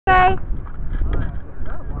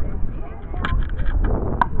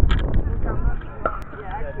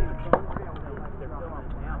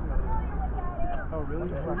really?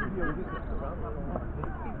 If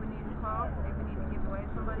we need to call, if we need to give away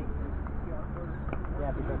somebody.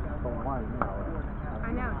 Yeah, because it's for one, you know.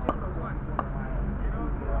 I know, just for one.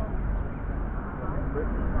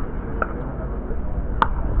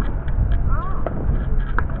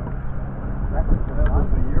 That was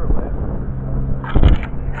a year left.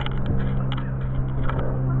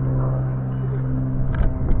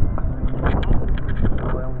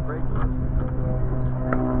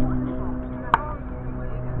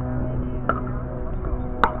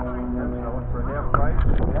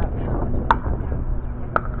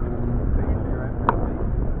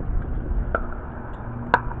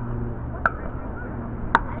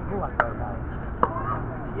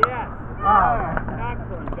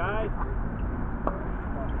 Excellent, guys.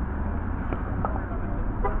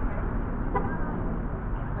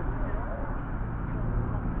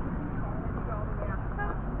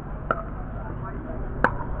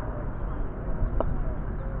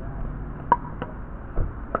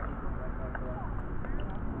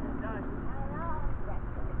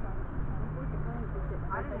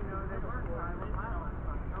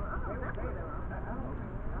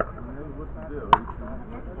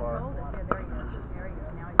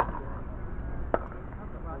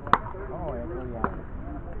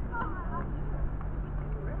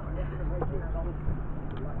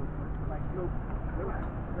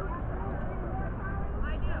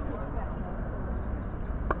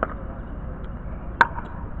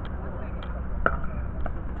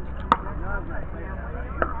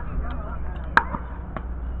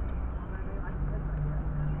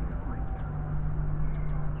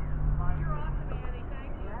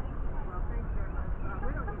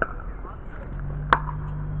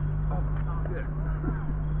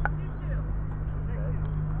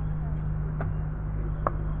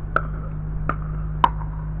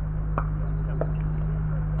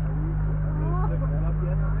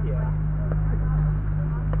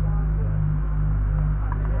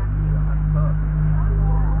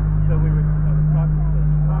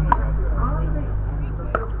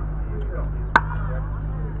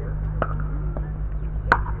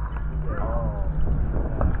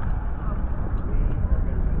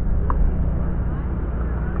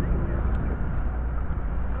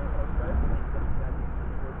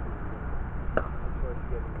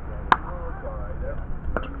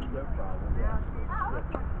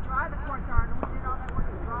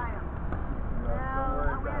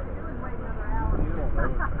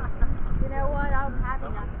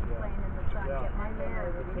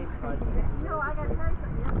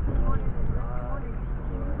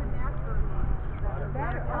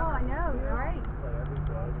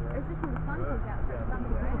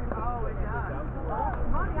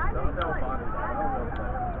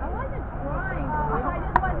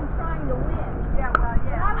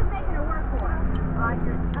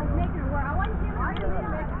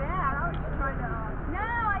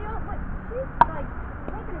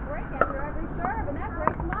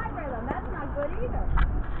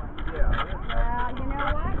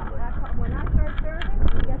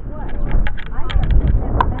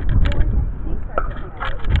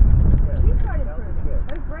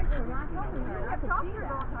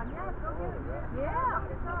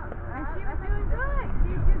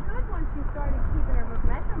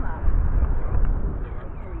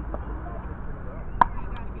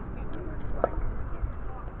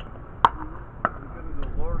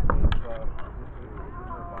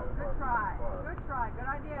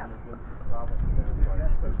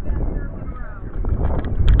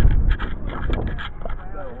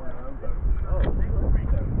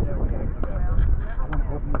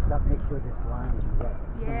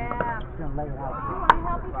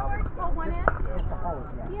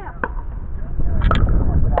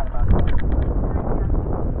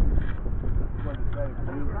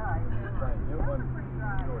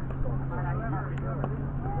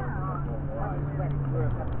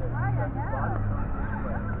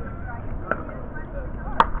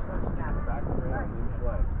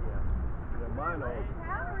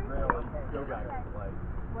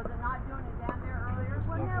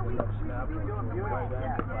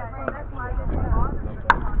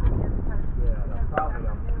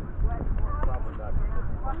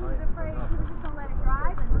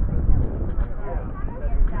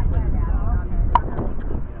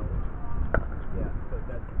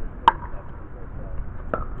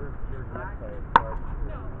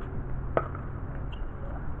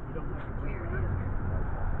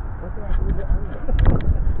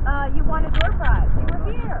 You won a door prize. You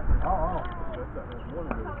were here. Oh.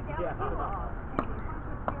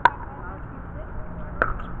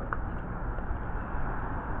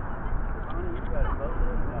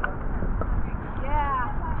 Yeah.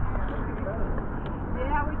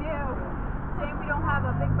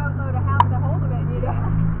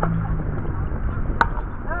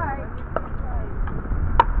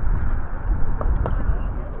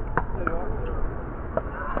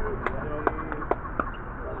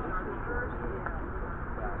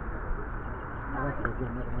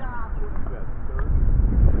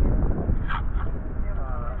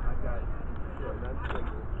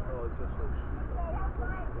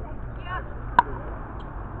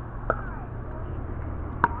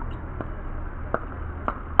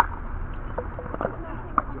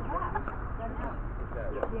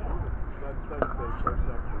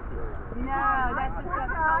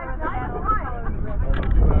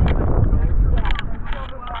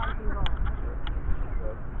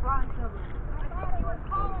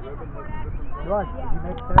 George, did you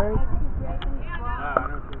make third? No, I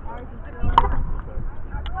don't think so.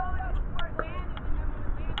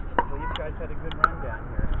 Well, you guys had a good run down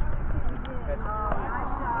here. The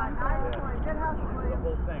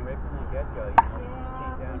whole thing, right from the get-go, you know,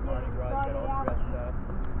 came down, Mardi Gras, got all dressed up.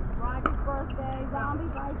 Roger's birthday, zombie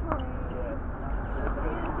bike parade.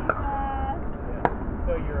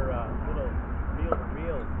 So your little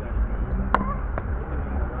reel-to-reel is going to be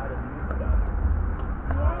doing a lot of new stuff.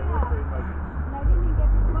 And I didn't even get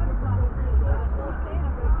to butterfly this year, so I was going to say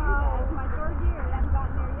I'm going to do that. It's my third year, I haven't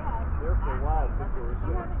gotten there yet. There for a while, people were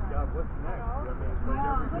saying, God, what's next? I mean,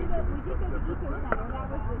 No, we did go to the Eco Center, that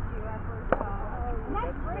was this year, our first time. And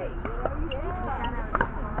that's free, you know, you should do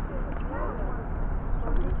that.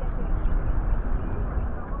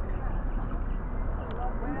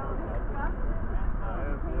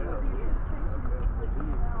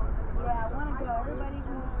 Yeah, I want to go. Everybody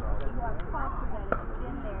who I've talked to that has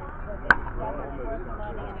been there, so they definitely worth the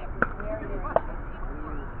money, and it was very, very interesting.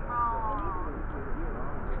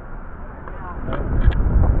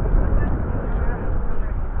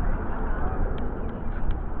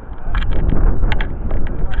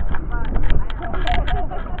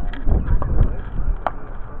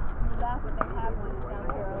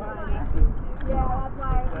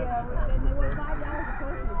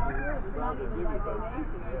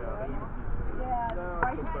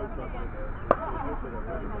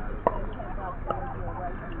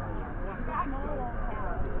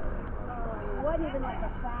 Wasn't even like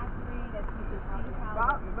a factory that you could see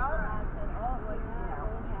how it was, and all it was,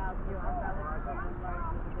 old house. Your brother was a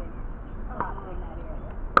big shop in that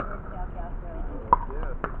area. South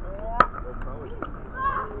Australia.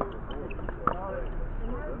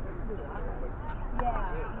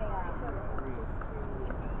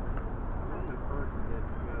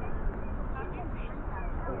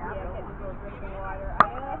 Getting a little drink of water. I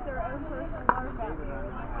know that's their own personal water fountain there,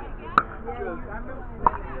 isn't it? I remember seeing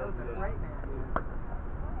that. It was a great man.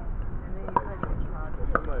 And then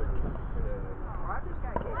you said Roger's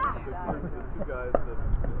got to get the two guys that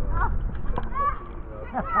ended up beating up.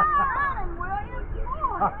 William.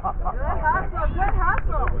 Good hustle, good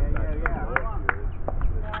hustle. Yeah.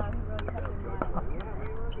 Yeah,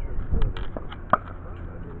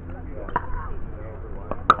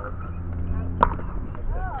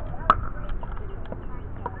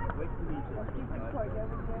 he really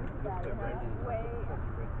kept in mind.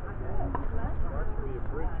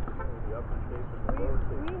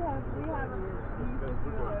 We have a music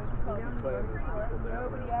video called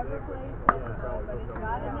Nobody Ever Plays This, but it's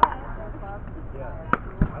not in the National Club.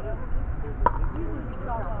 Usually we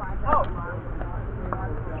saw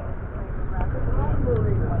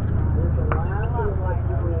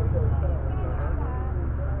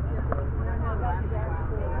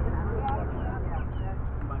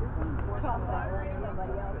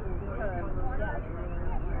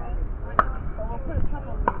we'll put a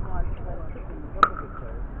couple of remarks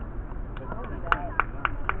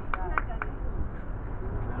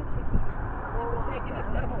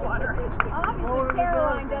Obviously,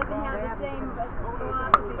 Caroline doesn't have the same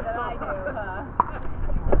philosophy that I do.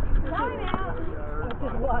 Time out! Which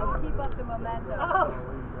is what? Keep up the momentum.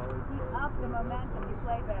 Keep up the momentum. You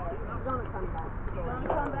play better. It's going to come back. It's going to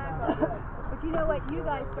come back. But you know what? You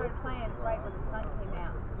guys started playing right when the sun came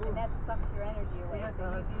out. And that sucks your energy away. So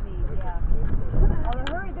you do need, Oh,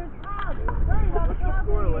 hurry. There's clouds. Hurry while the clouds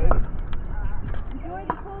are here. Enjoy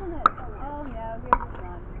the coolness. Oh, no. Here's the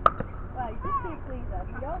sun. Well, you just can't please us.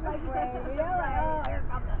 We don't like rain. We don't like, here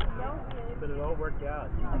comes the sun. But it all worked out.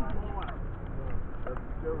 Did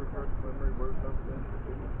you ever start remembering where something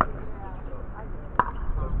I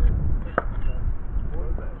did. What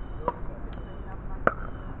was that?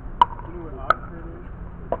 You know what Oxford is?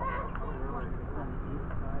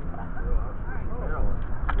 Maryland.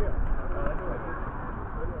 Yeah.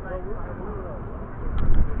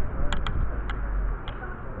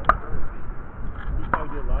 I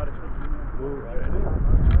did a lot of things.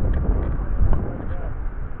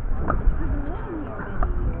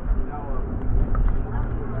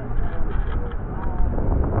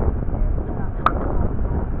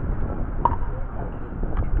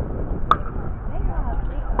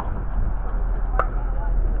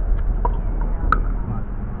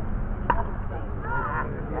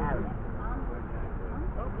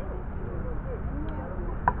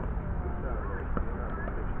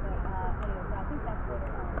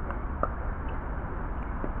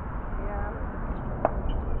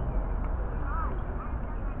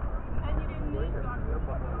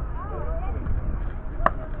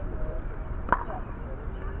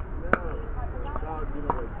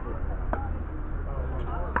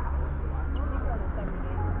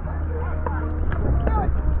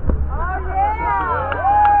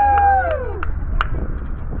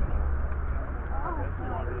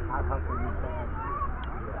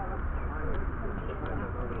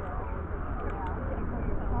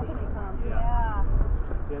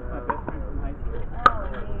 That's my best friend from high school. Oh,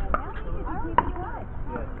 man. How many did you keep in touch?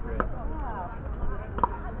 Yes, great. Wow.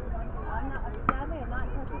 Sadly, I'm not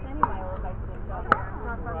in touch with any of my old high school stuff.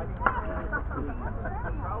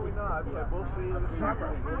 Probably not, but we'll see in the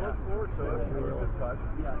summer. We'll look forward to it. We're in touch.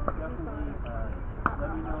 Yeah, definitely.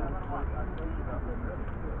 Let me know what I'm thinking about this.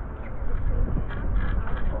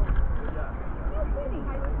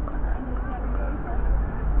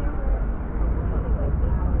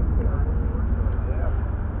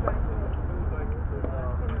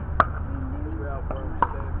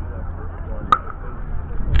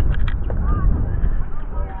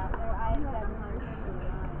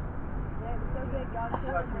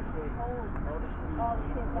 All the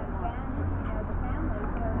kids had families, you know, the families,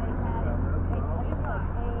 so they had, like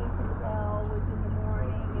A to L was in the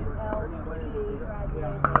morning, and L to B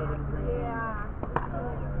graduated. Yeah. Yeah, it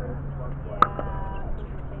was a thing,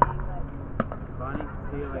 but. Bonnie,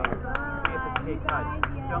 see you later. Hey, Todd,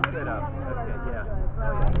 don't get up. Okay, yeah.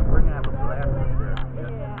 Right. We're going to have a blast up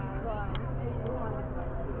there.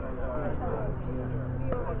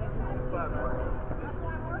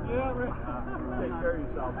 Take care of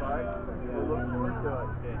yourself, all right? We'll look forward to it.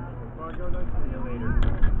 Okay. Well, go nice to See you later.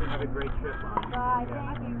 Have a great trip, Bonnie. Bye,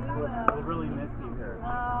 thank you, we will. We'll really miss you here.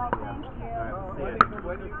 Oh, thank you. All right, see ya.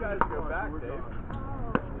 When do you guys go back, Dave?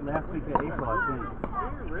 Last week of April, I think.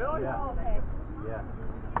 Really? Yeah. Oh, okay. Yeah.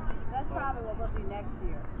 That's probably what we'll do next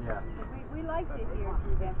year. Yeah. We liked it here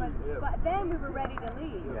through then, but then we were ready to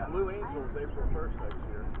leave. Yeah. Blue Angels, April 1st next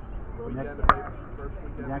year. Weekend of April, first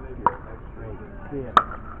weekend Next of year. April next year. Great. See ya.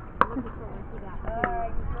 Looking forward to that. All right,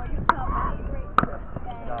 enjoy your company. Great trip.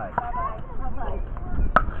 Thanks. Bye. Bye-bye.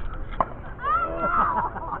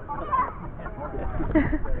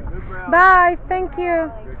 Good round. Bye, thank you.